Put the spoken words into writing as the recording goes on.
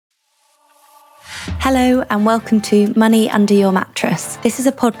Hello and welcome to Money Under Your Mattress. This is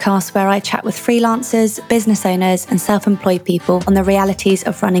a podcast where I chat with freelancers, business owners and self-employed people on the realities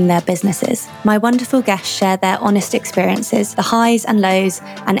of running their businesses. My wonderful guests share their honest experiences, the highs and lows,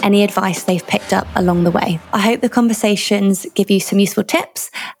 and any advice they've picked up along the way. I hope the conversations give you some useful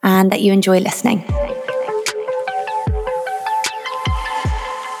tips and that you enjoy listening.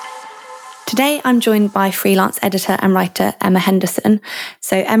 Today, I'm joined by freelance editor and writer Emma Henderson.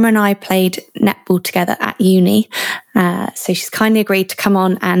 So Emma and I played netball together at uni. So she's kindly agreed to come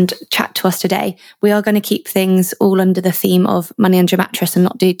on and chat to us today. We are going to keep things all under the theme of money under your mattress and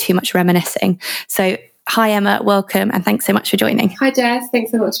not do too much reminiscing. So hi Emma, welcome and thanks so much for joining. Hi Jess,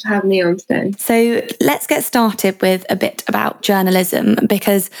 thanks so much for having me on today. So let's get started with a bit about journalism,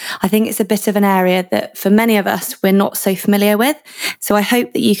 because I think it's a bit of an area that for many of us we're not so familiar with. So I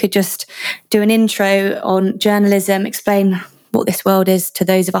hope that you could just do an intro on journalism, explain what this world is to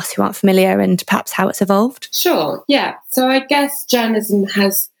those of us who aren't familiar and perhaps how it's evolved. Sure, yeah. So I guess journalism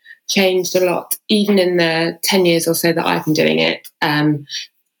has changed a lot, even in the 10 years or so that I've been doing it.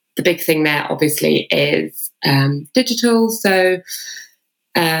 The big thing there, obviously, is digital. So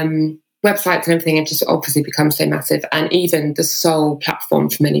websites and everything have just obviously become so massive, and even the sole platform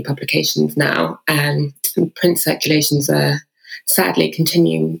for many publications now. And print circulations are sadly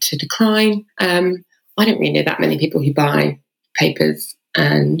continuing to decline. I don't really know that many people who buy papers,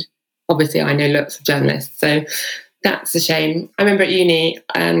 and obviously I know lots of journalists. So that's a shame. I remember at uni,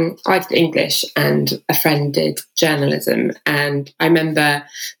 I did English and a friend did journalism. And I remember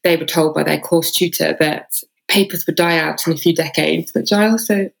they were told by their course tutor that papers would die out in a few decades, which I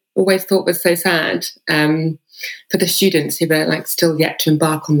also always thought was so sad for the students who were still yet to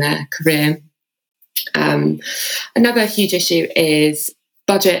embark on their career. Another huge issue is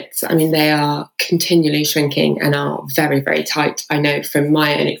budgets. I mean, they are continually shrinking and are very, very tight. I know from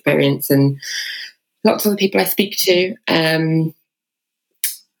my own experience and lots of the people I speak to,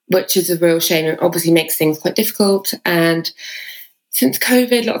 which is a real shame. It obviously makes things quite difficult. And since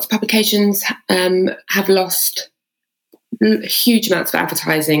COVID, lots of publications have lost huge amounts of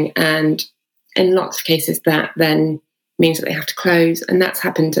advertising. And in lots of cases, that then means that they have to close. And that's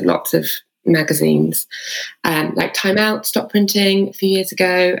happened at lots of magazines. Like Time Out stopped printing a few years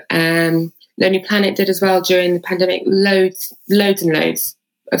ago. Lonely Planet did as well during the pandemic. Loads and loads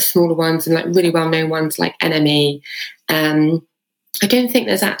of smaller ones and really well-known ones like NME. I don't think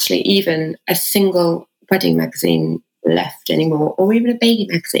there's actually even a single wedding magazine left anymore, or even a baby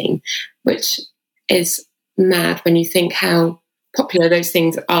magazine, which is mad when you think how popular those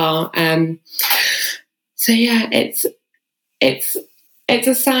things are. So yeah, it's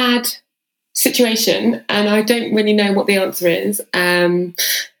a sad situation, and I don't really know what the answer is.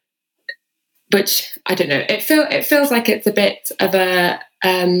 Which I don't know. It feels like it's a bit of a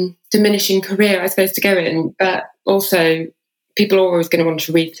diminishing career, I suppose, to go in, but also people are always going to want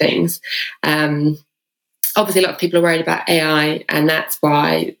to read things. Obviously, a lot of people are worried about AI, and that's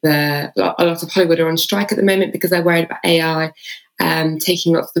why a lot of Hollywood are on strike at the moment, because they're worried about AI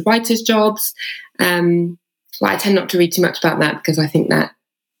taking lots of the writers' jobs. I tend not to read too much about that because I think that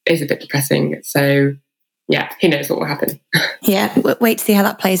is a bit depressing. So yeah, who knows what will happen. Yeah, wait to see how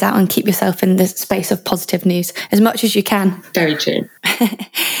that plays out and keep yourself in the space of positive news as much as you can. Very true.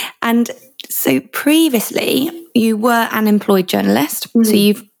 And so previously you were an employed journalist, so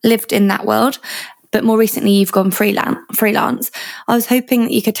you've lived in that world, but more recently you've gone freelance. I was hoping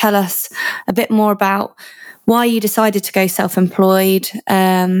that you could tell us a bit more about why you decided to go self-employed,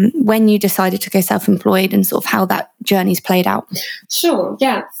 when you decided to go self-employed, and sort of how that journey's played out. Sure,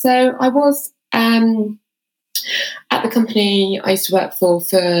 yeah. So I was at the company I used to work for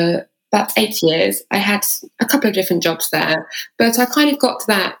about 8 years. I had a couple of different jobs there, but I kind of got to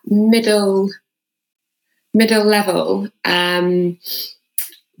that middle level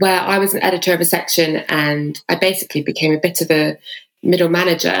where I was an editor of a section, and I basically became a bit of a middle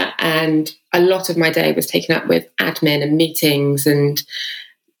manager, and a lot of my day was taken up with admin and meetings, and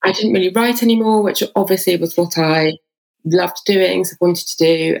I didn't really write anymore, which obviously was what I loved doing, so wanted to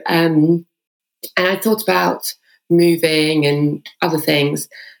do. And I thought about moving and other things.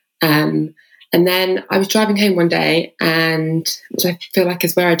 And then I was driving home one day, and which I feel like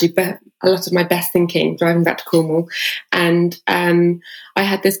is where I do a lot of my best thinking, driving back to Cornwall. And I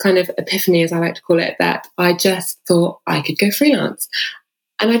had this kind of epiphany, as I like to call it, that I just thought I could go freelance.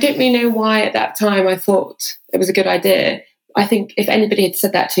 And I don't really know why at that time I thought it was a good idea. I think if anybody had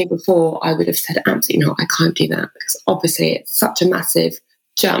said that to me before, I would have said, absolutely not, I can't do that. Because obviously it's such a massive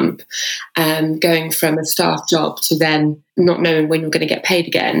jump, going from a staff job to then not knowing when you're going to get paid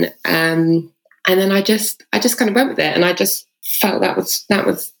again. And then I just kind of went with it, and I just felt that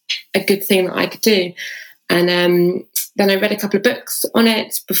was a good thing that I could do. And then I read a couple of books on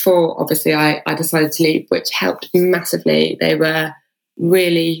it before, obviously, I decided to leave, which helped massively. They were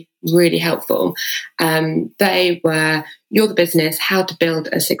really, really helpful. They were You're the Business, How to Build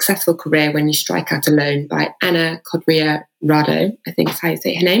a Successful Career When You Strike Out Alone by Anna Codrea Rado, I think is how you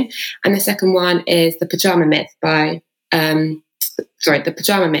say her name. And the second one is The Pajama Myth by, The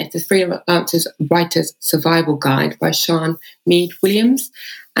Pajama Myth, The Freelancer's Writer's Survival Guide by Sean Mead Williams.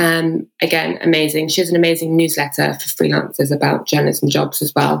 Again, amazing. She has an amazing newsletter for freelancers about journalism jobs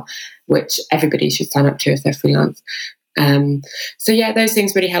as well, which everybody should sign up to if they're freelance. So yeah, those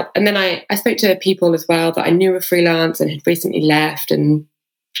things really help. And then I spoke to people as well that I knew were freelance and had recently left, and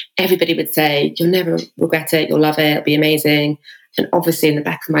everybody would say, you'll never regret it, you'll love it, it'll be amazing. And obviously in the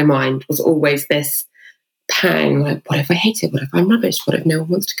back of my mind was always this pang, like, what if I hate it? What if I'm rubbish? What if no one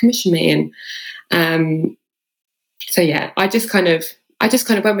wants to commission me? And so yeah, I just kind of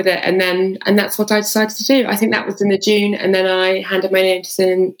went with it, and that's what I decided to do. I think that was in the June, and then I handed my notice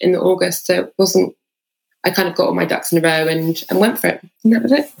in the August. So it wasn't. I kind of got all my ducks in a row and went for it, and that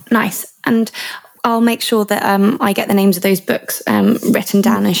was it. Nice. And I'll make sure that I get the names of those books written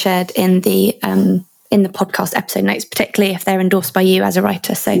down and shared in the podcast episode notes, particularly if they're endorsed by you as a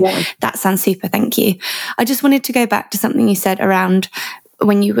writer. So yeah. That sounds super. Thank you. I just wanted to go back to something you said around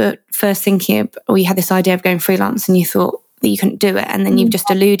when you were first thinking or you had this idea of going freelance and you thought that you couldn't do it. And then you've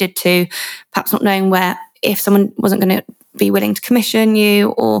just alluded to perhaps not knowing where, if someone wasn't going to be willing to commission you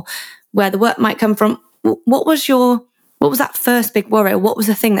or where the work might come from. What was that first big worry? What was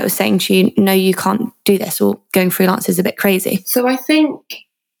the thing that was saying to you, no, you can't do this, or going freelance is a bit crazy? So I think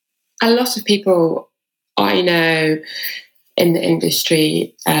a lot of people I know in the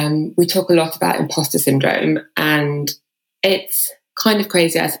industry, we talk a lot about imposter syndrome, and it's kind of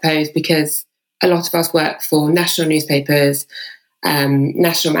crazy, I suppose, because a lot of us work for national newspapers,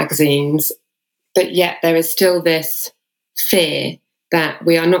 national magazines, but yet there is still this fear that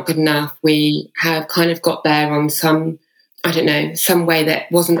we are not good enough. We have kind of got there on some way that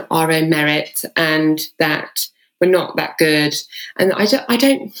wasn't our own merit, and that we're not that good. And I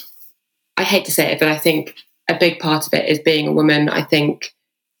hate to say it, but I think a big part of it is being a woman. I think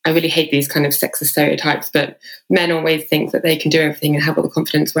I really hate these kind of sexist stereotypes, but men always think that they can do everything and have all the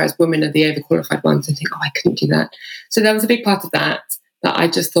confidence, whereas women are the overqualified ones and think, oh, I couldn't do that. So there was a big part of that I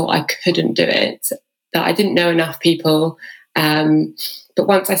just thought I couldn't do it, that I didn't know enough people. But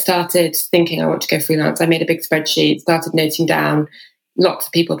once I started thinking I want to go freelance, I made a big spreadsheet, started noting down lots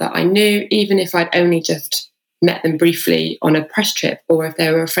of people that I knew, even if I'd only just met them briefly on a press trip, or if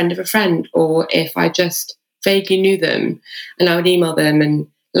they were a friend of a friend, or if I just vaguely knew them, and I would email them, and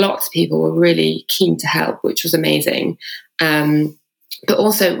lots of people were really keen to help, which was amazing. But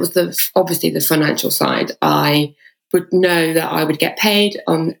also it was obviously the financial side. I would know that I would get paid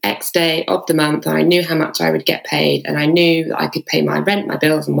on X day of the month, and I knew how much I would get paid, and I knew that I could pay my rent, my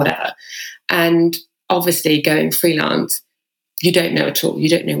bills, and whatever. And obviously going freelance, you don't know at all. You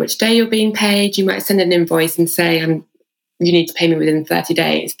don't know which day you're being paid. You might send an invoice and say, you need to pay me within 30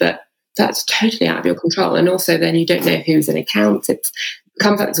 days, but that's totally out of your control. And also then you don't know who's in accounts. It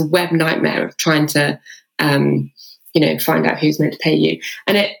becomes like this web nightmare of trying to, find out who's meant to pay you.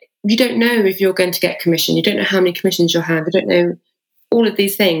 And you don't know if you're going to get commission. You don't know how many commissions you'll have. You don't know all of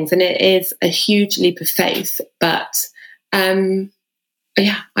these things. And it is a huge leap of faith. But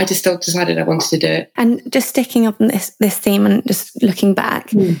I just still decided I wanted to do it. And just sticking up on this theme and just looking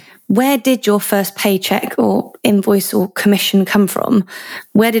back, where did your first paycheck or invoice or commission come from?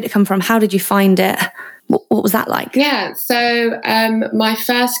 Where did it come from? How did you find it? What was that like? Yeah, so my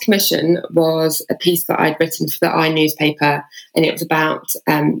first commission was a piece that I'd written for the newspaper, and it was about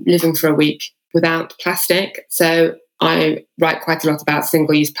living for a week without plastic. So I write quite a lot about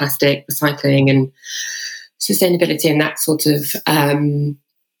single-use plastic, recycling and sustainability and that sort of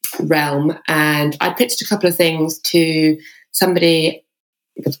realm. And I pitched a couple of things to somebody,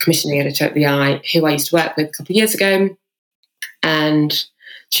 the commissioning editor at the who I used to work with a couple of years ago. And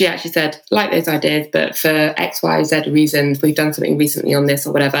she actually said, like those ideas, but for X, Y, Z reasons, we've done something recently on this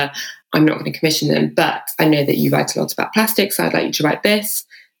or whatever, I'm not going to commission them. But I know that you write a lot about plastics, so I'd like you to write this.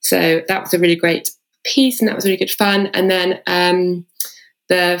 So that was a really great piece, and that was really good fun. And then I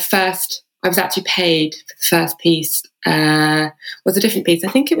was actually paid for the first piece, was a different piece. I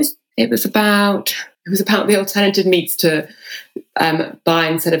think it was about the alternative meats to buy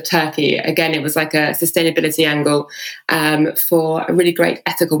instead of turkey. Again, it was like a sustainability angle for a really great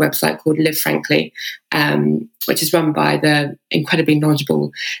ethical website called Live Frankly, which is run by the incredibly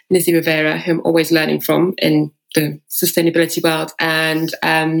knowledgeable Lizzie Rivera, who I'm always learning from in the sustainability world. And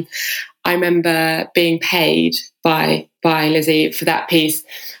I remember being paid by by Lizzie for that piece.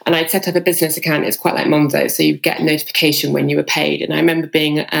 And I'd set up a business account. It's quite like Monzo, so you get a notification when you were paid. And I remember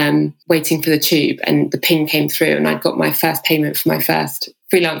being waiting for the tube, and the ping came through, and I'd got my first payment for my first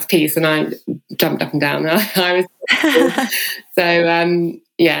freelance piece, and I jumped up and down. I was so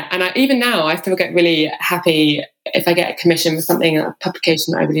yeah. And even now, I still get really happy if I get a commission for something, a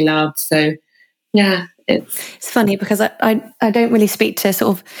publication that I really love. So yeah. It's funny because I don't really speak to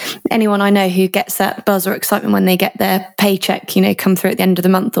sort of anyone I know who gets that buzz or excitement when they get their paycheck, come through at the end of the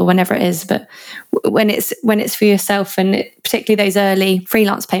month or whenever it is. But when it's for yourself, and particularly those early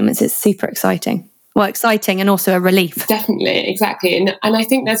freelance payments, it's super exciting. Well, exciting and also a relief. Definitely, exactly. And I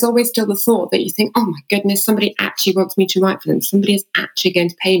think there's always still the thought that you think, oh my goodness, somebody actually wants me to write for them. Somebody is actually going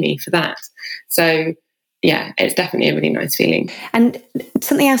to pay me for that. So yeah, it's definitely a really nice feeling. And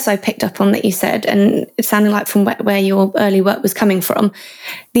something else I picked up on that you said, and it sounded like from where your early work was coming from,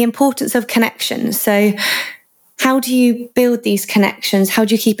 the importance of connections. So how do you build these connections? How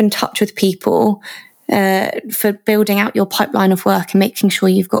do you keep in touch with people for building out your pipeline of work and making sure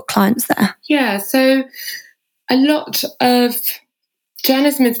you've got clients there? Yeah, so a lot of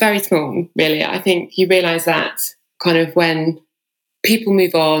journalism is very small, really. I think you realise that kind of when people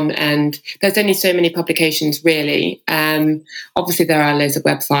move on, and there's only so many publications, really. Obviously, there are loads of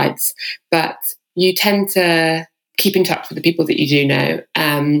websites, but you tend to keep in touch with the people that you do know,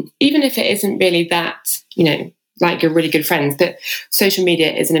 even if it isn't really that, like you're really good friends. But social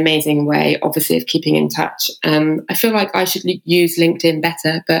media is an amazing way, obviously, of keeping in touch. I feel like I should use LinkedIn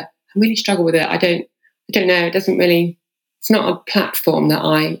better, but I really struggle with it. I don't know. It's not a platform that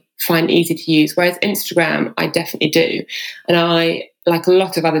I find easy to use. Whereas Instagram, I definitely do. And I, like a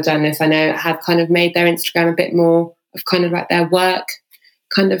lot of other journalists I know, have kind of made their Instagram a bit more of kind of like their work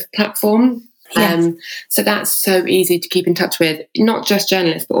kind of platform. Yes. So that's so easy to keep in touch with, not just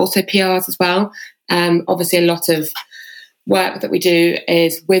journalists, but also PRs as well. Obviously, a lot of work that we do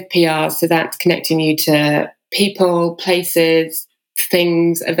is with PRs. So that's connecting you to people, places,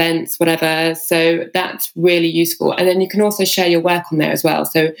 things, events, whatever. So that's really useful. And then you can also share your work on there as well.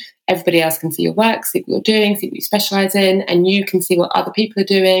 So everybody else can see your work, see what you're doing, see what you specialise in, and you can see what other people are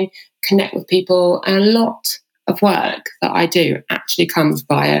doing, connect with people. And a lot of work that I do actually comes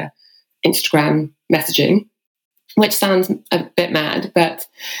via Instagram messaging, which sounds a bit mad, but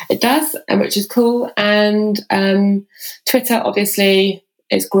it does, and which is cool. And Twitter, obviously,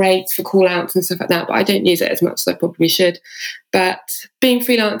 is great for call outs and stuff like that, but I don't use it as much as I probably should. But being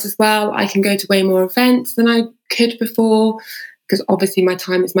freelance as well, I can go to way more events than I could before, because obviously my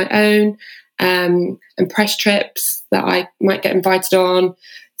time is my own, and press trips that I might get invited on.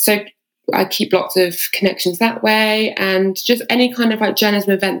 So I keep lots of connections that way, and just any kind of like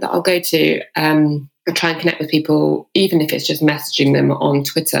journalism event that I'll go to, I try and connect with people, even if it's just messaging them on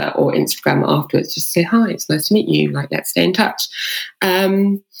Twitter or Instagram afterwards, just say, hi, it's nice to meet you, like, let's stay in touch.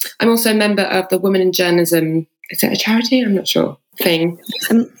 I'm also a member of the Women in Journalism, is it a charity? I'm not sure, thing.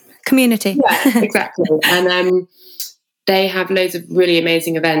 Community. Yeah, exactly. And they have loads of really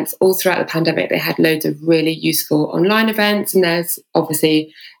amazing events. All throughout the pandemic, they had loads of really useful online events, and there's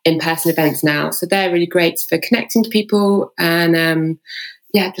obviously in-person events now. So they're really great for connecting to people and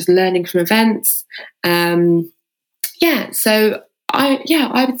just learning from events. So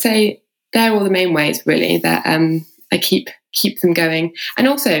I would say they're all the main ways really that I keep them going. And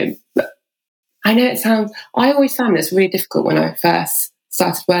also, I know I always found this really difficult when I first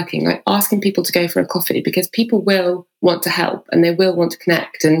started working, like asking people to go for a coffee, because people will want to help and they will want to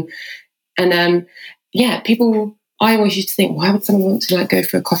connect. And people, I always used to think, why would someone want to like go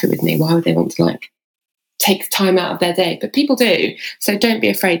for a coffee with me? Why would they want to like take time out of their day? But people do. So don't be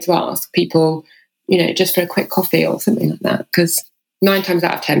afraid to ask people, just for a quick coffee or something like that, because 9 times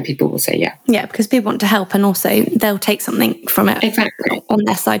out of 10 people will say yeah. Yeah, because people want to help, and also they'll take something from it exactly on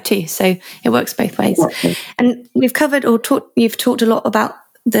their side too. So it works both ways. Exactly. And you've talked a lot about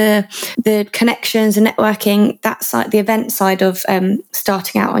the connections and networking, that side, the event side of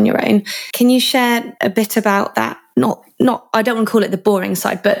starting out on your own. Can you share a bit about that? Not I don't want to call it the boring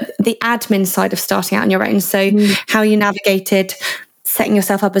side, but the admin side of starting out on your own. So how you navigated setting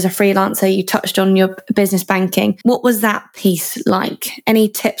yourself up as a freelancer. You touched on your business banking. What was that piece like? Any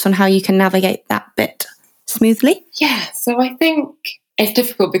tips on how you can navigate that bit smoothly? Yeah, so I think it's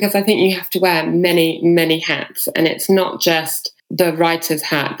difficult because I think you have to wear many, many hats, and it's not just the writer's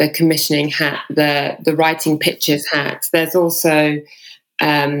hat, the commissioning hat, the writing pitches hat. There's also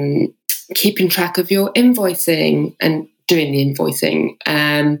keeping track of your invoicing and doing the invoicing,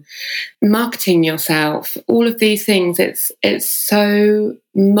 marketing yourself, all of these things. It's so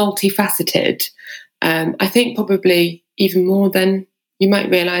multifaceted. I think probably even more than you might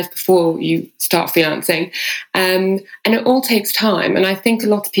realise before you start freelancing. And it all takes time. And I think a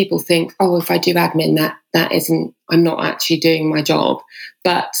lot of people think, oh, if I do admin, I'm not actually doing my job.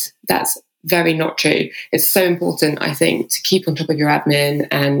 But that's very not true. It's so important, I think, to keep on top of your admin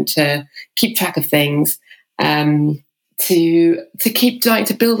and to keep track of things, to keep trying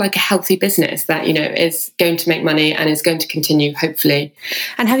to build like a healthy business that, you know, is going to make money and is going to continue, hopefully.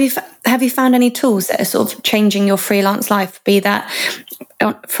 And have you found any tools that are sort of changing your freelance life, be that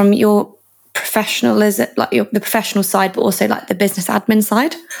from your professional, is it like the professional side, but also like the business admin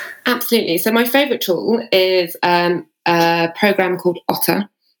side? Absolutely. So my favorite tool is a program called Otter,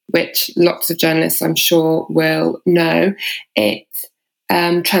 which lots of journalists, I'm sure, will know. It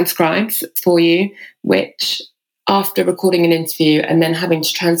transcribes for you, which after recording an interview and then having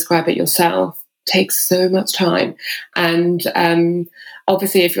to transcribe it yourself takes so much time. And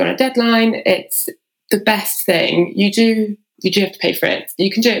obviously, if you're on a deadline, it's the best thing. You do have to pay for it.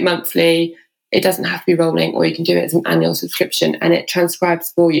 You can do it monthly. It doesn't have to be rolling, or you can do it as an annual subscription, and it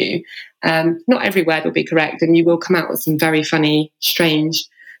transcribes for you. Not every word will be correct, and you will come out with some very funny, strange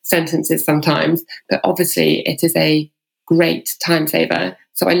sentences sometimes, but obviously it is a great time saver.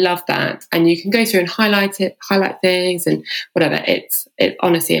 So I love that. And you can go through and highlight things and whatever. It's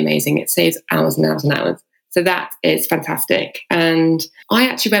honestly amazing. It saves hours and hours and hours. So that is fantastic. And I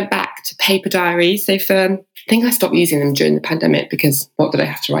actually went back to paper diaries. So I think I stopped using them during the pandemic, because what did I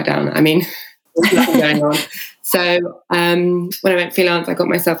have to write down? I mean, there's nothing going on. So when I went freelance, I got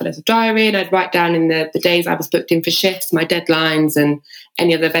myself a little diary, and I'd write down in the days I was booked in for shifts, my deadlines and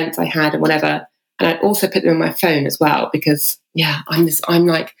any other events I had and whatever. And I'd also put them on my phone as well, because I'm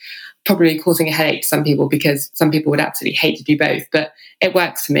like probably causing a headache to some people, because some people would absolutely hate to do both, but it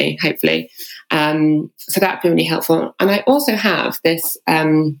works for me, hopefully. So that's been really helpful. And I also have this,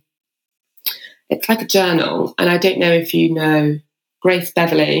 it's like a journal, and I don't know if you know Grace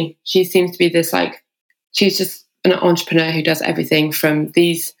Beverley. She seems to be this she's just an entrepreneur who does everything from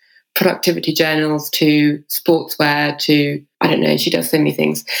these productivity journals to sportswear to, I don't know, she does so many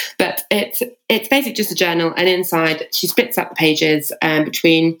things. But it's basically just a journal, and inside she splits up the pages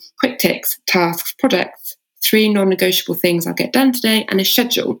between quick ticks, tasks, projects, 3 non-negotiable things I'll get done today, and a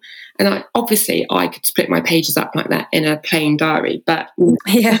schedule. And I could split my pages up like that in a plain diary, but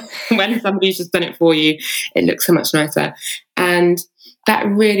yeah, when somebody's just done it for you, it looks so much nicer. And that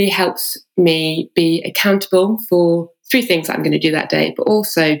really helps me be accountable for 3 things that I'm going to do that day, but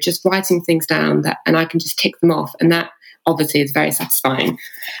also just writing things down and I can just tick them off. And that obviously is very satisfying.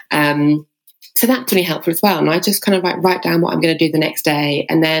 So that's really helpful as well. And I just kind of write down what I'm going to do the next day.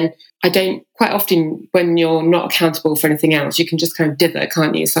 And then I don't, quite often when you're not accountable for anything else, you can just kind of dither,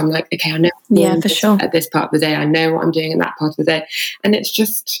 can't you? So I'm like, okay, I know sure. At this part of the day, I know what I'm doing in that part of the day. And I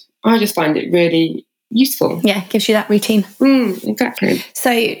just find it really useful. Yeah, gives you that routine. Exactly.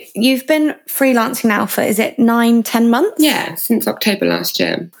 So you've been freelancing now for, is it 9-10 months? Yeah, since October last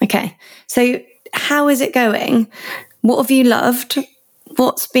year. Okay. So how is it going? What have you loved?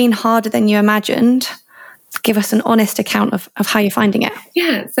 What's been harder than you imagined? Give us an honest account of how you're finding it.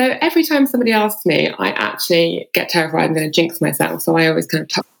 Yeah, so every time somebody asks me, I actually get terrified I'm going to jinx myself. So I always kind of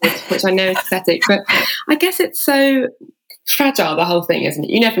touch it, which I know is pathetic, but I guess it's so fragile, the whole thing, isn't it?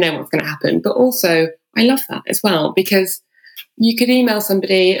 You never know what's going to happen. But also, I love that as well, because you could email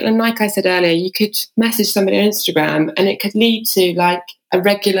somebody, and like I said earlier, you could message somebody on Instagram, and it could lead to like a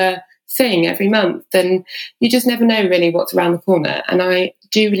regular thing every month, and you just never know really what's around the corner. And I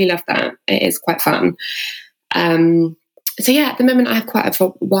do really love that. It is quite fun. So yeah, at the moment I have quite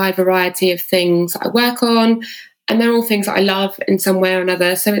a wide variety of things that I work on, and they're all things that I love in some way or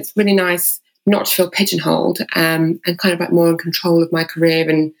another. So it's really nice not to feel pigeonholed, and kind of like more in control of my career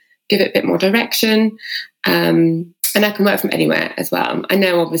and give it a bit more direction. And I can work from anywhere as well. I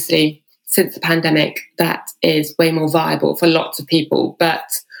know obviously since the pandemic that is way more viable for lots of people,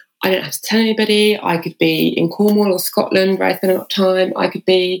 but I don't have to tell anybody. I could be in Cornwall or Scotland where I spend a lot of time. I could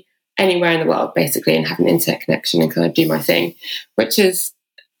be anywhere in the world basically and have an internet connection and kind of do my thing, which is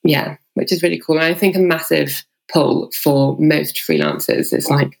really cool. And I think a massive pull for most freelancers. It's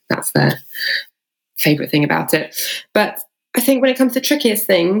like that's their favourite thing about it. But I think when it comes to trickiest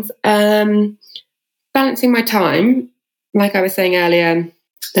things, balancing my time, like I was saying earlier,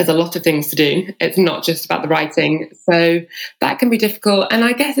 there's a lot of things to do. It's not just about the writing. So that can be difficult. And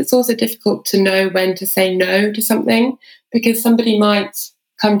I guess it's also difficult to know when to say no to something, because somebody might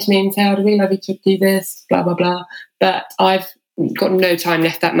come to me and say, oh, I'd really love you to do this, blah, blah, blah. But I've got no time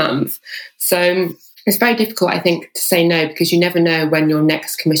left that month. So it's very difficult, I think, to say no, because you never know when your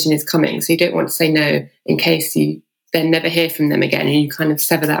next commission is coming. So you don't want to say no in case you then never hear from them again and you kind of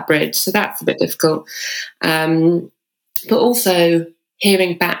sever that bridge. So that's a bit difficult. But also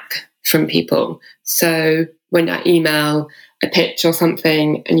hearing back from people. So when I email a pitch or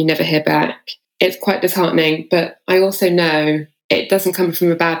something and you never hear back, it's quite disheartening. But I also know it doesn't come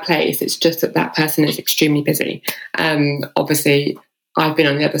from a bad place. It's just that person is extremely busy. Obviously, I've been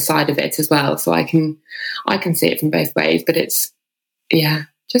on the other side of it as well, so I can see it from both ways. But it's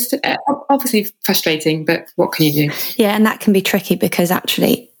just obviously frustrating. But what can you do? Yeah, and that can be tricky because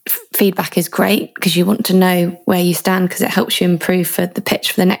actually feedback is great because you want to know where you stand because it helps you improve for the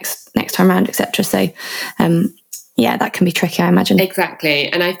pitch for the next time around, etc. So that can be tricky, I imagine. Exactly.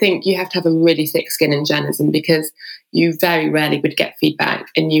 And I think you have to have a really thick skin in journalism because you very rarely would get feedback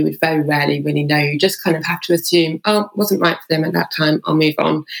and you would very rarely really know. You just kind of have to assume, it wasn't right for them at that time, I'll move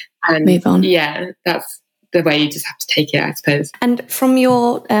on. And move on. Yeah, that's the way you just have to take it, I suppose. And from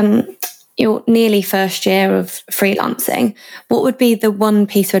your nearly first year of freelancing, what would be the one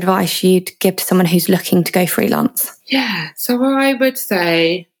piece of advice you'd give to someone who's looking to go freelance? Yeah, so I would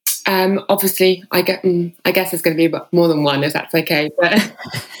say, obviously, I guess there's going to be more than one, if that's okay.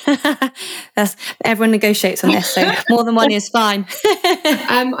 But everyone negotiates on this, so more than one is fine.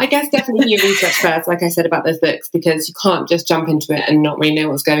 I guess definitely do your research first, like I said about those books, because you can't just jump into it and not really know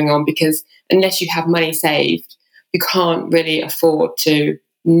what's going on. Because unless you have money saved, you can't really afford to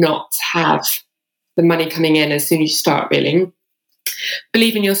not have the money coming in as soon as you start, really.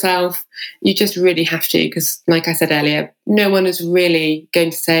 Believe in yourself. You just really have to, because like I said earlier, no one is really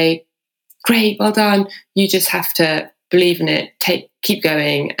going to say, great, well done. You just have to believe in it, keep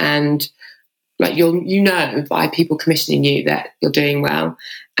going, and like you know by people commissioning you that you're doing well.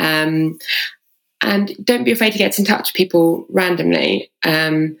 And don't be afraid to get in touch with people randomly.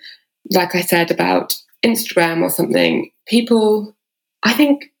 Like I said about Instagram or something, I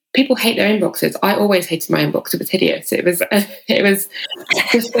think people hate their inboxes. I always hated my inbox. It was hideous. It was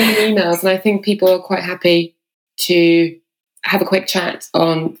just so many emails. And I think people are quite happy to have a quick chat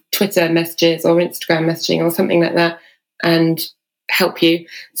on Twitter messages or Instagram messaging or something like that and help you.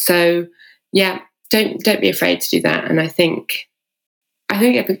 So yeah, don't be afraid to do that. And I think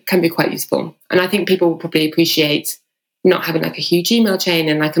it can be quite useful. And I think people will probably appreciate not having like a huge email chain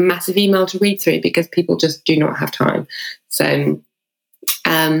and like a massive email to read through because people just do not have time. So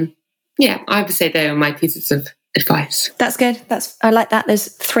I would say they are my pieces of advice. That's good. I like that. There's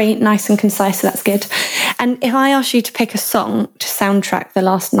 3 nice and concise, so that's good. And if I asked you to pick a song to soundtrack the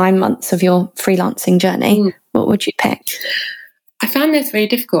last 9 months of your freelancing journey, what would you pick? I found this very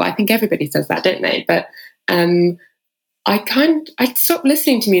difficult. I think everybody says that, don't they? But I stopped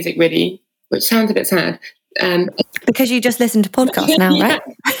listening to music really, which sounds a bit sad. Because you just listen to podcasts now, right?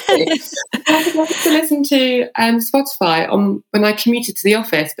 I used to listen to Spotify when I commuted to the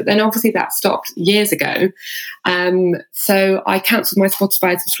office, but then obviously that stopped years ago. So I cancelled my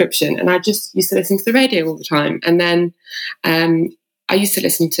Spotify subscription and I just used to listen to the radio all the time. And then I used to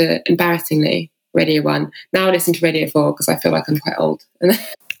listen to, embarrassingly, Radio 1. Now I listen to Radio 4 because I feel like I'm quite old.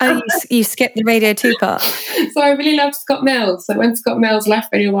 Oh, you skipped the Radio 2 part. So I really loved Scott Mills. So when Scott Mills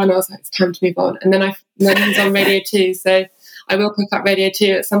left Radio 1, I was like, it's time to move on. And then he was on Radio 2. So I will pick up Radio 2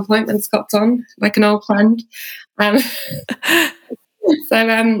 at some point when Scott's on, like an old friend.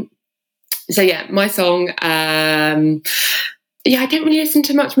 So yeah, my song. I don't really listen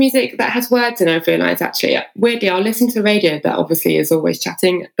to much music that has words in it, I've realised, actually. Weirdly, I'll listen to the radio that obviously is always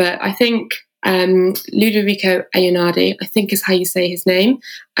chatting. But I think Ludovico Einaudi, I think is how you say his name.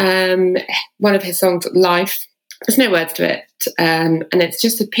 One of his songs, Life, there's no words to it. And it's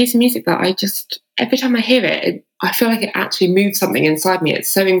just a piece of music that every time I hear it, I feel like it actually moves something inside me.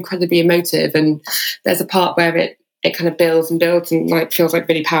 It's so incredibly emotive. And there's a part where it kind of builds and builds and like feels like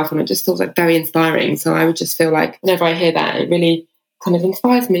really powerful. And it just feels like very inspiring. So I would just feel like whenever I hear that, it really kind of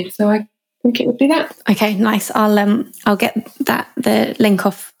inspires me. So I think it would be that. Okay, nice. I'll get the link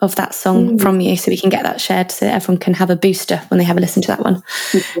of that song from you so we can get that shared so that everyone can have a booster when they have a listen to that one.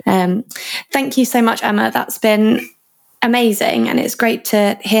 Thank you so much, Emma. That's been amazing, and it's great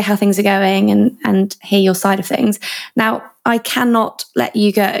to hear how things are going and hear your side of things. Now, I cannot let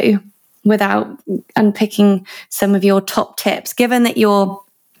you go without unpicking some of your top tips, given that your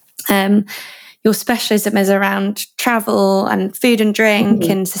specialism is around travel and food and drink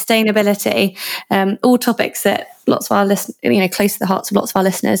and sustainability, all topics that lots of our close to the hearts of lots of our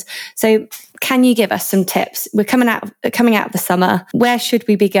listeners. So can you give us some tips? We're coming out of the summer. Where should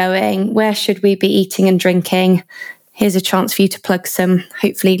we be going? Where should we be eating and drinking? Here's a chance for you to plug some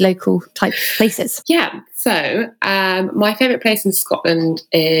hopefully local type places. Yeah. So my favourite place in Scotland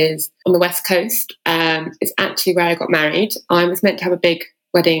is on the West Coast. It's actually where I got married. I was meant to have a big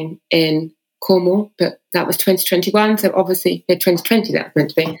wedding in Cornwall, but that was 2021. So obviously, 2020 that was meant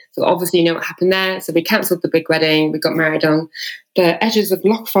to be. So obviously, you know what happened there. So we cancelled the big wedding. We got married on the edges of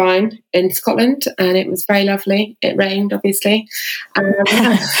Loch Fyne in Scotland, and it was very lovely. It rained, obviously.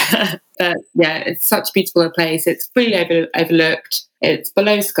 But yeah, it's such a beautiful place. It's really overlooked. It's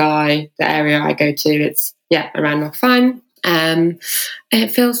below Skye, the area I go to. It's around Loch Fyne. And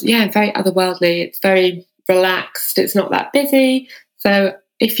it feels very otherworldly. It's very relaxed. It's not that busy. So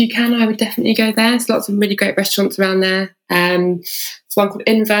if you can, I would definitely go there. There's lots of really great restaurants around there. There's one called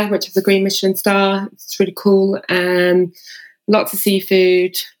Inver, which is a green Michelin star. It's really cool. Lots of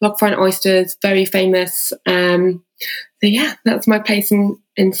seafood, Loch Fyne oysters, very famous. So that's my place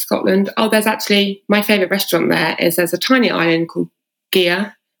in Scotland. Oh, there's actually my favourite restaurant there's a tiny island called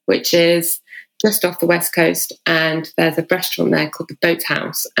Gia, which is just off the west coast, and there's a restaurant there called the Boat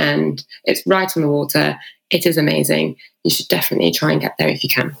House, and it's right on the water. It is amazing. You should definitely try and get there if you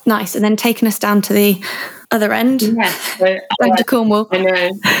can. Nice. And then taking us down to the other end, down to Cornwall. I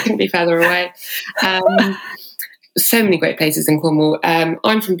know, couldn't be further away. So many great places in Cornwall.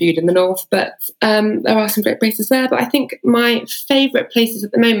 I'm from Bude in the north, but there are some great places there. But I think my favourite places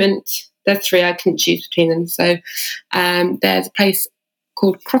at the moment, there's three, I couldn't choose between them. So there's a place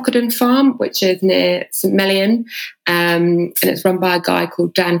called Crocodon Farm, which is near St Melian, and it's run by a guy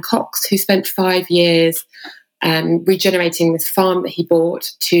called Dan Cox, who spent 5 years regenerating this farm that he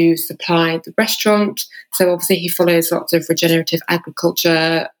bought to supply the restaurant. So obviously he follows lots of regenerative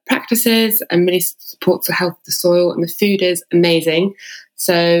agriculture practices and really supports the health of the soil, and the food is amazing.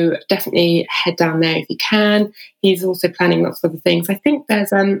 So definitely head down there if you can. He's also planning lots of other things. I think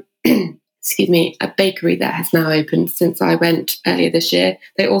there's a bakery that has now opened since I went earlier this year.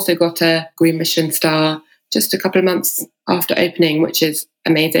 They also got a green Michelin star just a couple of months after opening, which is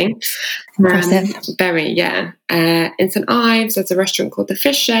amazing. Very, in St Ives, there's a restaurant called The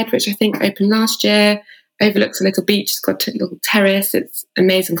Fish Shed, which I think opened last year. Overlooks a little beach. It's got a little terrace. It's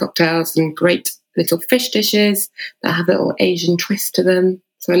amazing cocktails and great little fish dishes that have a little Asian twist to them.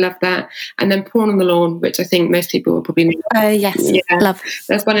 So I love that. And then Prawn on the Lawn, which I think most people will probably know. Oh, yes. Love.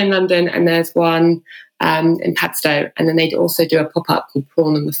 There's one in London and there's one in Padstow. And then they also do a pop-up called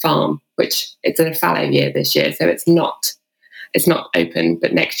Prawn on the Farm, which it's a fallow year this year. So it's not open,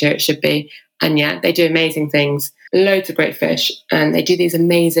 but next year it should be. And they do amazing things, loads of great fish, and they do these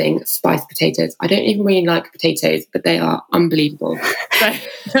amazing spiced potatoes. I don't even really like potatoes, but they are unbelievable.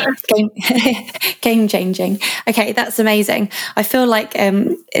 Game changing. Okay, that's amazing. I feel like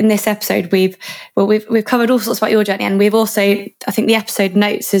in this episode we've covered all sorts about your journey, and we've also, I think the episode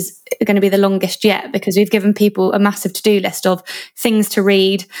notes is going to be the longest yet, because we've given people a massive to-do list of things to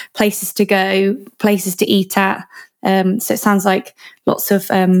read, places to go, places to eat at. So it sounds like lots of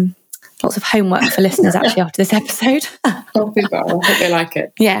homework for listeners actually after this episode. I hope they like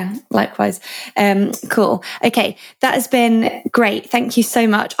it. Yeah, likewise. Cool. Okay, that has been great. Thank you so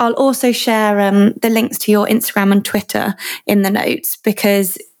much. I'll also share the links to your Instagram and Twitter in the notes,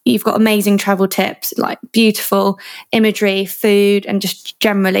 because you've got amazing travel tips, like beautiful imagery, food, and just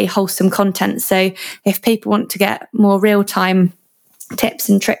generally wholesome content. So if people want to get more real-time tips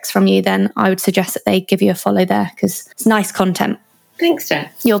and tricks from you, then I would suggest that they give you a follow there, because it's nice content. Thanks,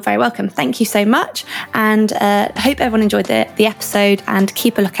 Jess. You're very welcome. Thank you so much. And I hope everyone enjoyed the episode, and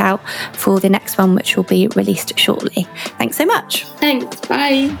keep a lookout for the next one, which will be released shortly. Thanks so much. Thanks.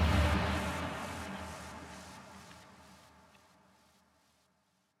 Bye.